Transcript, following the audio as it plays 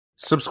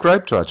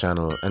Subscribe to our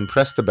channel and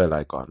press the bell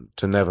icon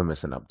to never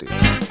miss an update.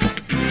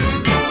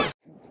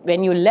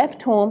 When you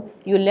left home,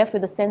 you left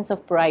with a sense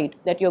of pride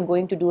that you're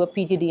going to do a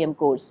PGDM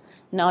course.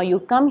 Now you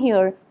come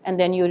here and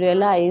then you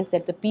realize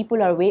that the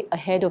people are way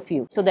ahead of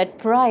you. So that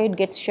pride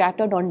gets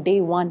shattered on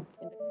day one.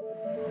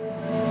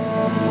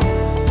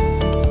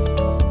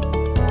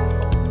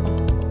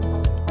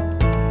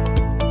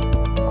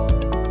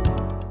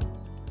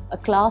 A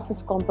class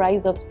is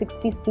comprised of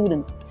 60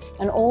 students,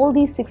 and all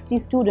these 60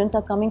 students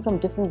are coming from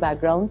different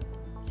backgrounds.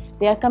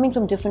 They are coming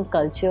from different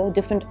culture,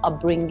 different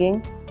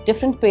upbringing,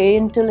 different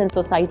parental and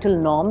societal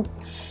norms.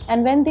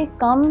 And when they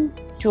come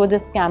to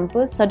this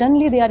campus,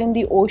 suddenly they are in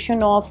the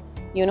ocean of,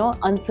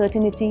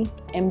 uncertainty,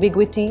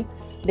 ambiguity.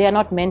 They are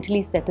not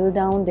mentally settled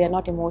down, they are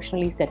not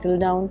emotionally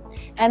settled down.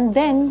 And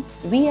then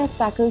we as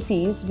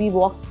faculties, we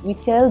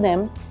tell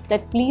them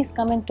that please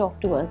come and talk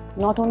to us,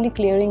 not only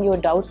clearing your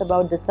doubts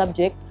about the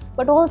subject,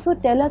 but also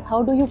tell us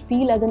how do you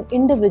feel as an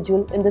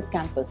individual in this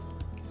campus?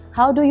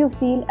 How do you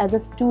feel as a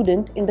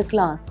student in the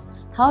class?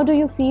 How do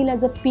you feel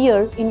as a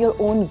peer in your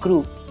own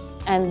group?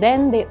 And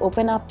then they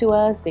open up to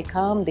us, they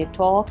come, they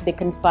talk, they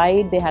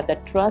confide, they have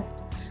that trust.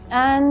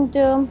 And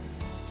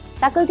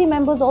faculty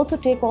members also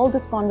take all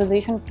this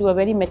conversation to a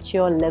very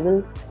mature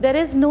level. There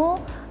is no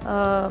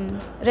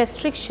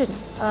restriction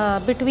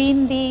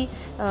between the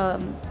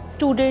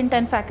student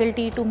and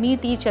faculty to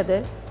meet each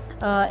other.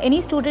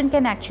 Any student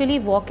can actually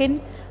walk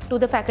in to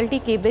the faculty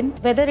cabin,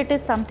 whether it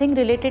is something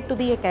related to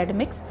the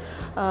academics,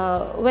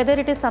 whether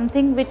it is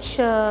something which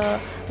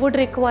would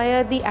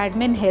require the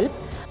admin help.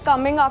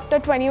 Coming after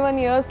 21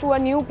 years to a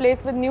new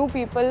place with new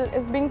people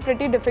has been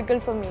pretty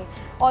difficult for me.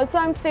 Also,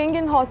 I'm staying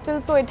in hostel,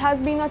 so it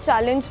has been a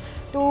challenge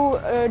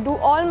to do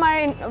all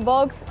my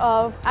works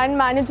and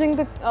managing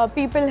the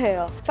people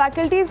here.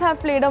 Faculties have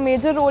played a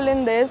major role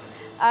in this,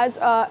 as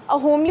a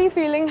homely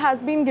feeling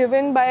has been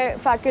given by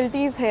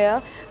faculties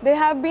here. They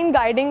have been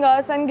guiding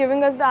us and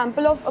giving us the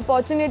ample of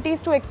opportunities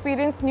to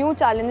experience new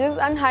challenges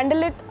and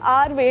handle it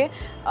our way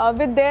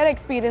with their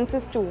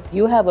experiences too.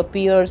 You have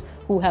peers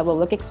who have a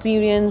work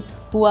experience,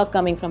 who are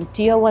coming from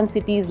tier 1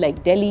 cities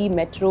like Delhi,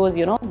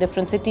 metros,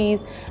 different cities,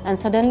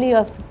 and suddenly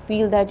you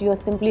feel that you are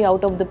simply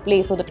out of the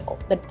place. So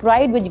that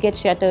pride which gets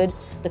shattered,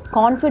 the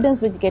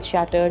confidence which gets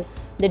shattered,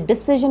 the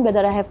decision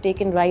whether I have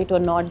taken right or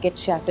not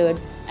gets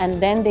shattered,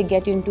 and then they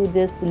get into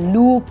this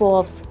loop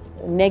of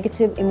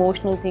negative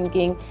emotional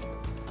thinking.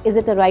 Is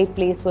it a right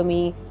place for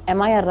me? Am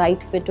I a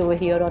right fit over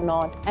here or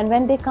not? And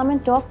when they come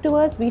and talk to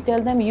us, we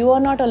tell them, you are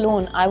not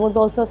alone. I was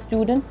also a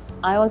student.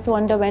 I also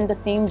underwent the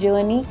same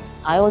journey.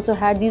 I also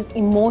had these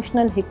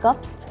emotional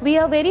hiccups. We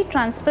are very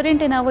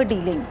transparent in our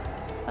dealing.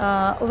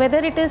 Whether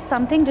it is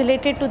something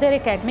related to their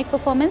academic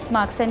performance,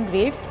 marks and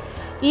grades,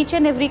 each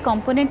and every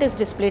component is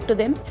displayed to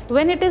them.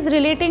 When it is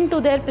relating to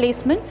their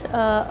placements,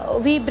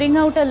 we bring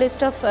out a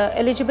list of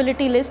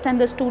eligibility list, and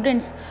the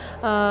students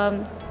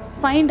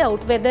find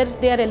out whether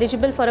they are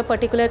eligible for a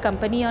particular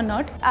company or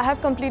not. I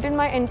have completed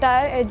my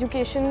entire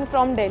education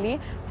from Delhi,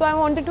 so I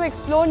wanted to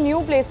explore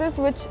new places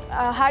which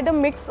had a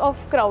mix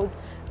of crowd.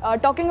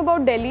 Talking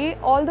about Delhi,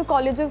 all the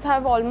colleges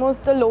have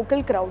almost the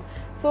local crowd.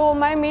 So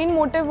my main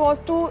motive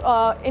was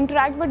to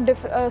interact with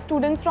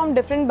students from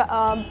different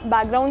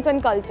backgrounds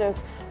and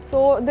cultures.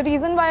 So the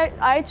reason why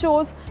I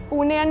chose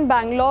Pune and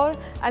Bangalore,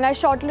 and I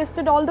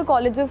shortlisted all the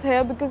colleges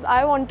here because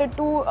I wanted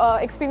to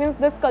experience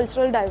this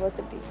cultural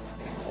diversity.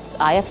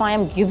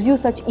 IFIM gives you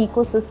such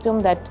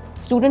ecosystem that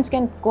students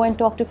can go and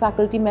talk to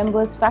faculty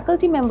members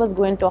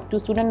go and talk to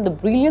students. The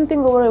brilliant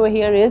thing over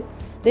here is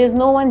there is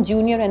no one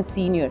junior and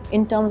senior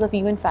in terms of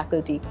even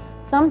faculty.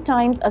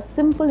 Sometimes a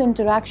simple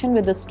interaction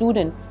with a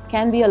student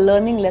can be a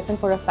learning lesson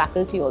for a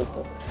faculty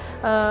also.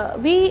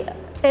 We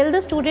tell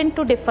the student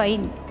to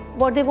define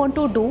what they want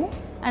to do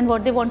and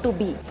what they want to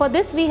be. For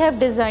this, we have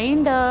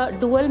designed a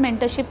dual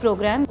mentorship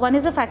program. One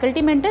is a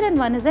faculty mentor and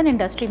one is an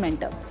industry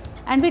mentor.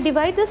 And we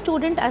divide the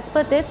student as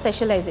per their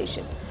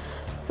specialization.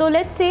 So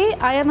let's say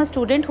I am a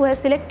student who has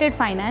selected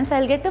finance.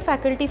 I'll get a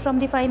faculty from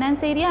the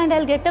finance area, and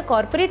I'll get a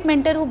corporate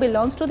mentor who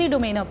belongs to the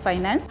domain of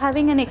finance,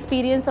 having an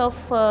experience of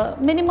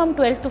minimum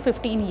 12 to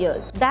 15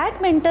 years.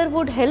 That mentor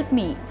would help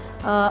me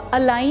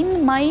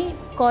align my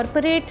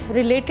corporate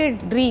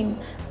related dream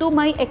to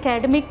my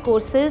academic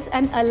courses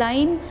and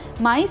align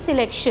my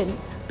selection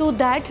to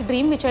that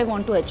dream which I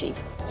want to achieve.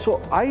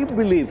 So I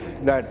believe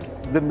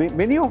that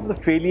many of the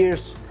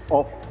failures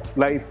of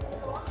life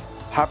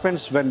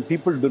happens when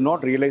people do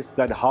not realize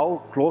that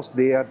how close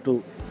they are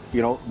to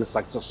the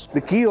success. The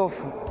key of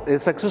a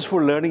successful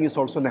learning is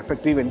also an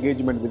effective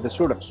engagement with the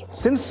students.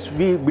 Since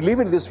we believe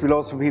in this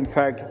philosophy, in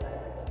fact,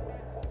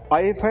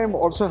 IFIM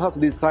also has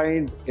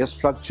designed a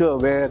structure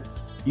where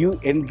you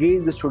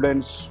engage the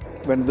students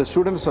when the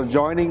students are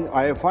joining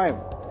IFIM,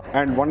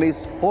 and one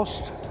is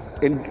post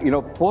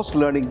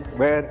learning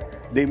where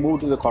they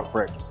move to the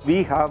corporate.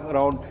 We have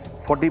around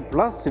 40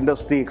 plus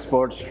industry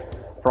experts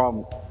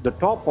from the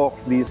top of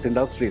these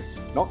industries.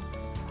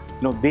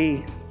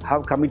 They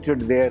have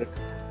committed their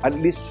at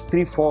least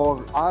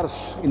 3-4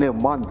 hours in a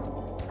month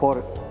for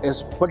a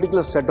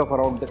particular set of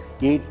around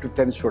 8 to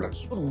 10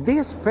 students.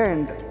 They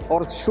spend,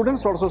 or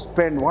students also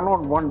spend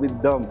one-on-one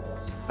with them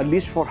at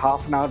least for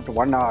half an hour to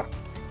 1 hour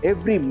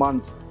every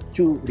month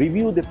to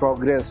review the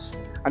progress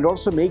and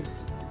also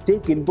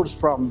take inputs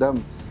from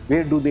them.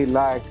 Where do they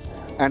lag?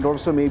 And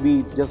also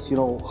maybe just,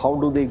 how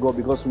do they go?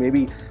 Because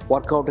maybe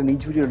work out an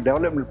individual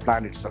development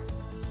plan itself.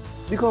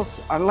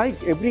 Because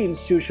unlike every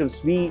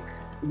institutions, we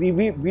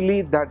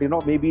believe that,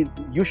 maybe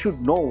you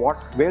should know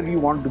where you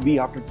want to be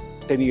after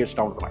 10 years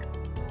down the line,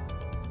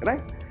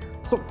 right?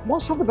 So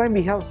most of the time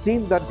we have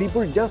seen that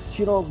people just,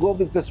 go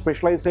with the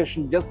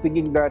specialization, just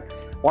thinking that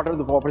what are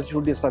the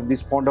opportunities at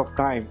this point of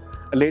time.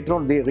 And later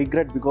on they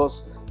regret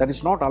because that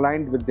is not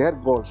aligned with their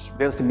goals.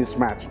 There's a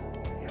mismatch.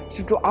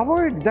 So to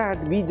avoid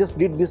that, we just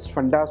did this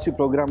fantastic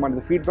program, and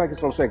the feedback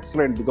is also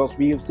excellent because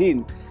we have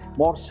seen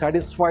more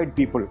satisfied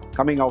people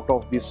coming out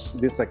of these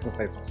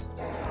exercises.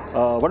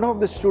 One of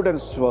the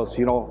students was,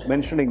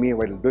 mentioning me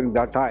while during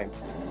that time,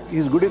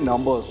 he's good in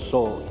numbers,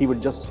 so he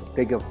would just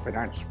take a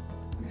finance.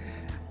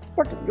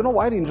 But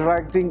while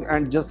interacting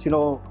and just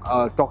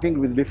talking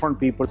with different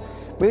people,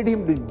 made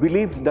him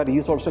believe that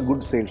he's also a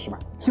good salesman.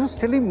 He was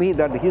telling me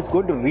that he's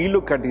going to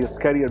relook at his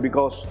career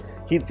because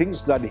he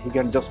thinks that he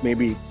can just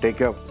maybe take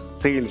a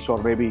sales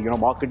or maybe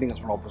marketing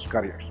as one of his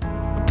careers.